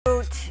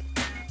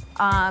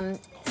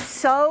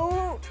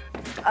So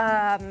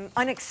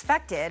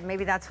unexpected,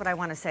 maybe that's what I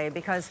want to say,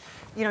 because,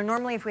 you know,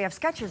 normally if we have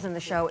Skechers in the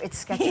show,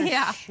 it's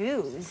Skechers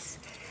shoes.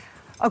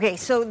 Okay,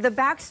 so the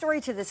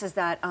backstory to this is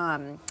that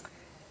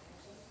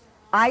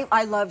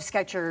I love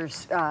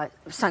Skechers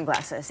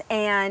sunglasses,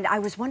 and I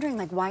was wondering,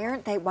 like, why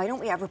don't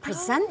we ever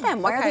present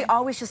them? Why are they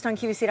always just on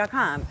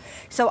QVC.com?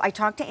 So I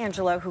talked to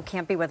Angela, who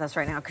can't be with us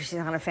right now because she's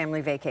on a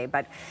family vacay,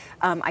 but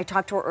I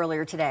talked to her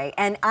earlier today,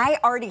 and I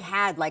already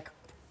had, like,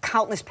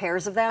 countless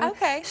pairs of them.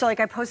 Okay. So like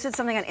I posted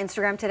something on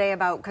Instagram today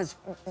about, because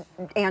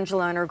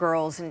Angela and her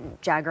girls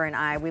and Jagger and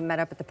I, we met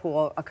up at the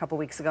pool a couple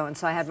weeks ago, and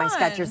so I had my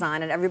Skechers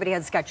on and everybody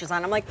had Skechers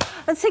on. I'm like,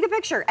 let's take a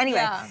picture.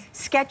 Anyway,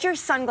 Skechers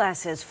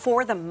sunglasses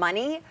for the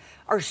money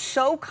are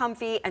so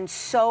comfy and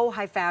so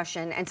high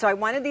fashion, and so I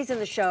wanted these in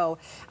the show.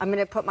 I'm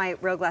gonna put my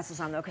real glasses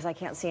on though, because I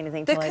can't see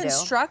anything till I do. The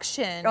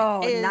construction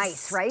is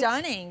nice, right?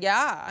 Stunning,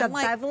 yeah. The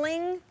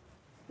beveling,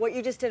 what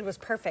you just did was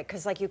perfect,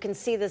 because like you can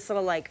see this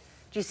little like,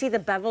 do you see the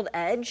beveled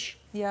edge?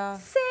 Yeah.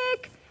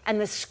 Sick. And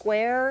the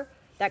square,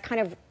 that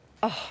kind of,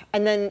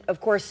 and then of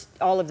course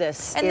all of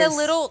this and the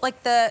little,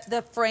 like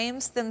the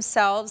frames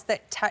themselves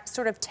that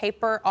sort of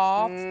taper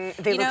off.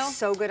 They look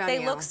so good on you.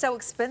 They look so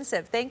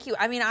expensive. Thank you.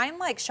 I mean, I'm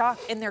like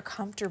shocked, and they're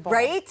comfortable.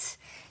 Right?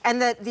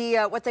 And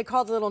the what they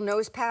call the little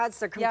nose pads,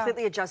 they're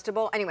completely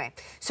adjustable. Anyway,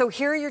 so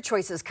here are your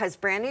choices, because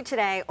brand new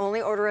today,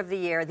 only order of the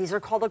year. These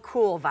are called the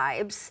Cool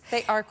Vibes.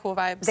 They are cool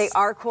vibes. They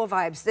are cool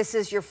vibes. This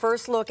is your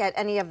first look at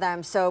any of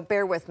them, so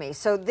bear with me.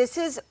 So this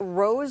is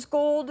rose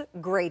gold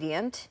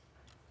gradient,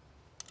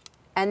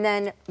 and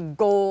then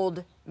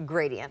gold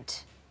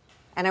gradient.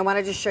 And I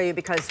wanted to show you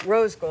because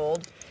rose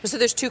gold. So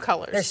there's two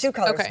colors. There's two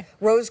colors. Okay.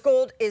 Rose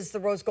gold is the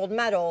rose gold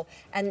metal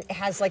and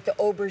has like the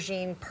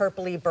aubergine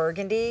purpley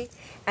burgundy.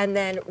 And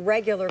then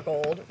regular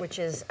gold, which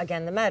is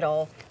again the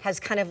metal, has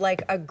kind of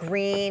like a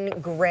green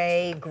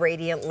gray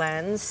gradient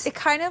lens. It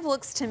kind of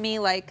looks to me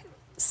like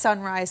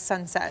sunrise,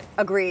 sunset.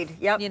 Agreed,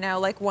 yep. You know,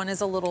 like one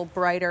is a little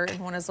brighter and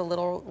one is a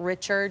little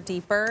richer,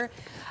 deeper.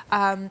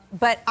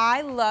 But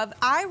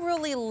I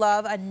really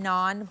love a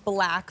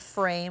non-black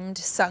framed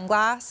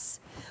sunglass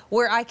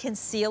where I can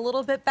see a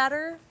little bit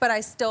better, but I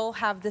still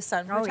have the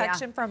sun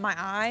protection from my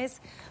eyes.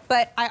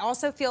 But I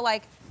also feel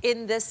like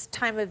in this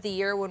time of the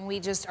year when we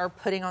just are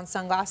putting on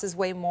sunglasses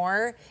way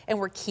more and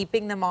we're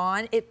keeping them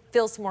on, it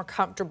feels more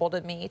comfortable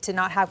to me to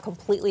not have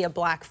completely a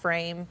black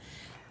frame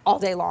all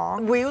day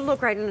long. Will you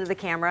look right into the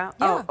camera?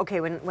 Yeah. Oh, okay,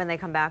 when they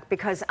come back,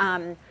 because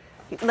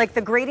like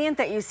the gradient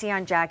that you see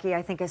on Jackie,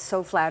 I think is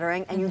so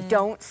flattering, and you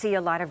don't see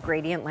a lot of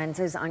gradient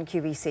lenses on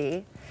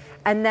QVC.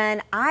 And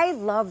then I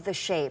love the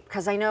shape,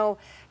 because I know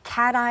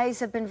cat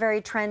eyes have been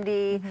very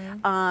trendy.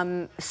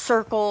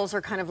 Circles are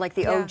kind of like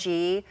the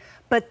OG,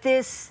 but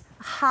this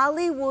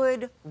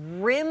Hollywood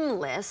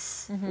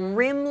rimless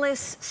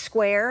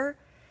square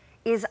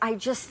is, I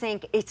just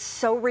think it's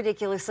so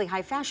ridiculously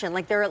high fashion.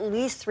 Like there are at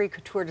least 3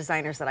 couture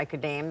designers that I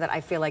could name that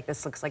I feel like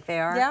this looks like they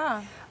are.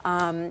 Yeah.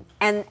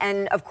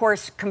 And of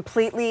course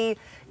completely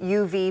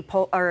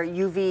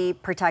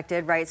UV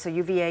protected, right? So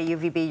UVA,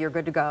 UVB, you're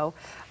good to go.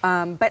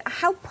 But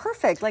how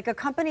perfect, like a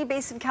company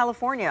based in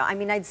California. I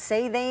mean, I'd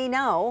say they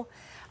know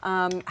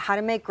how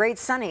to make great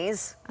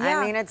sunnies. Yeah.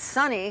 I mean, it's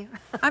sunny.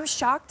 I'm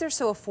shocked they're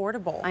so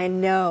affordable. I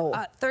know.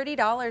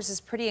 $30 is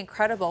pretty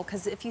incredible,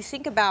 because if you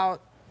think about,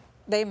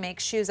 they make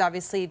shoes,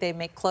 obviously they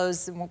make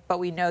clothes, but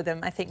we know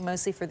them, I think,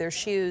 mostly for their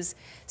shoes.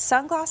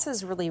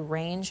 Sunglasses really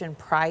range in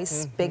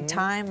price big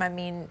time. I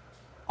mean,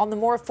 on the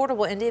more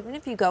affordable end, even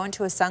if you go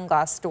into a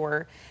sunglass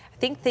store, I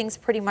think things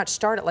pretty much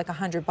start at like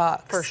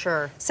 $100. For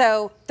sure.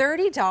 So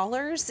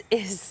 $30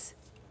 is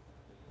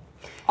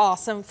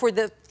awesome for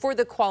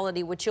the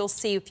quality, which you'll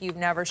see if you've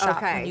never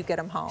shopped when you get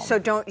them home. So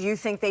don't you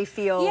think they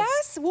feel?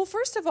 Yes. Well,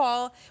 first of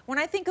all, when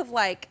I think of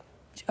like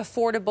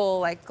affordable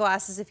like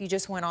glasses, if you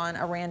just went on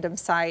a random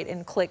site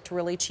and clicked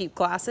really cheap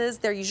glasses,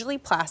 they're usually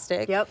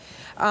plastic. Yep.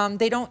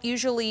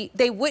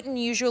 They wouldn't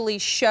usually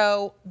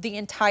show the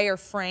entire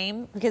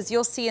frame, because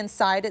you'll see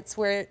inside it's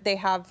where they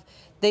have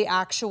the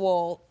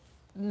actual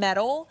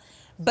metal,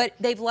 but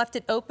they've left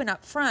it open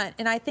up front.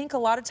 And I think a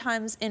lot of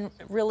times in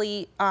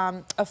really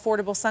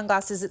affordable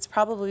sunglasses, it's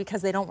probably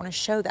because they don't want to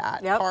show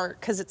that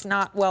part, because it's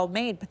not well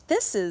made. But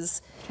this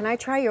is... Can I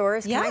try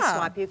yours? Can I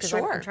swap you? Because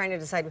I'm trying to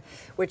decide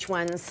which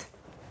ones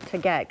to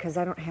get, because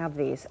I don't have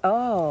these.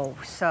 Oh,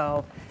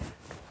 so...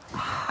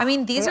 I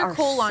mean, these are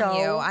cool on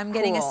you. I'm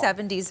getting a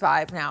 70s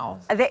vibe now.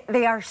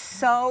 They are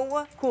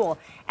so cool.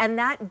 And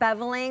that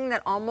beveling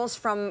that almost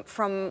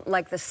from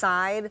like the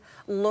side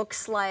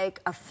looks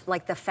like the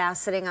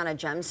faceting on a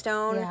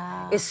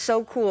gemstone is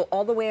so cool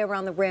all the way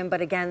around the rim.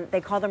 But again,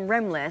 they call them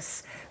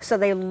rimless, so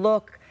they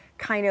look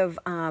kind of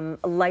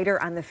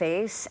lighter on the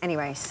face.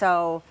 Anyway,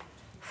 so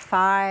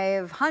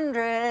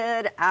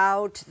 500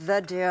 out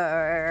the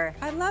door.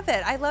 I love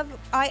it.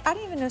 I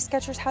didn't even know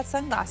Skechers had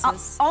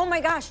sunglasses. Oh my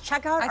gosh,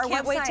 check out our website. I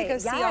can't wait to go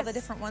see all the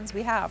different ones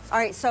we have. All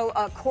right, so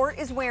Court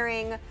is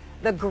wearing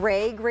the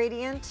gray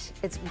gradient.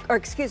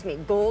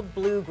 Gold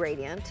blue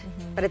gradient,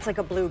 but it's like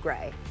a blue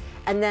gray.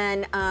 And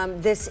then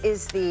this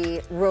is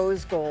the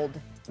rose gold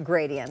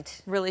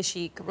gradient. Really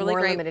chic, really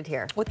More great. limited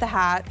here. With the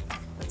hat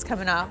that's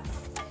coming up.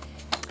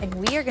 And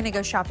we are gonna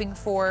go shopping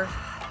for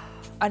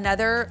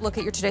another look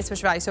at your today's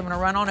special value. So I'm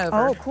gonna run on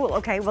over. Oh, cool.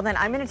 Okay, well then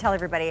I'm gonna tell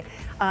everybody.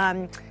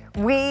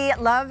 We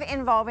love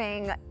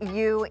involving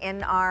you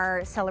in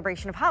our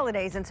celebration of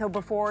holidays, and so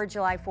before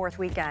July 4th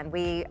weekend,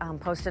 we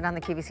posted on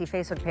the QVC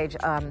Facebook page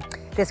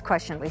this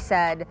question. We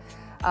said,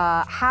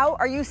 how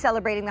are you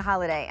celebrating the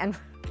holiday? And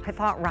I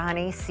thought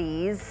Ronnie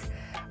C's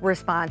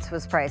response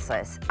was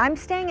priceless. I'm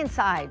staying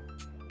inside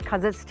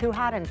because it's too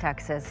hot in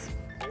Texas.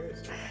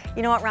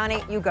 You know what,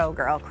 Ronnie? You go,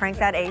 girl. Crank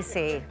that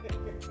AC.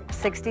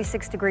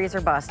 66 degrees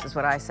or bust is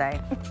what I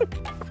say.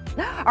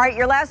 All right,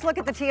 your last look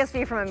at the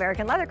TSV from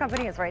American Leather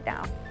Company is right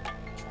now.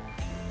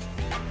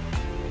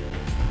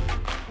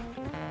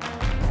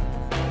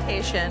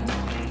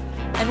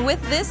 And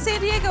with this San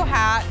Diego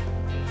hat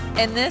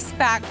and this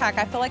backpack,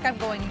 I feel like I'm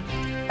going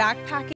backpacking.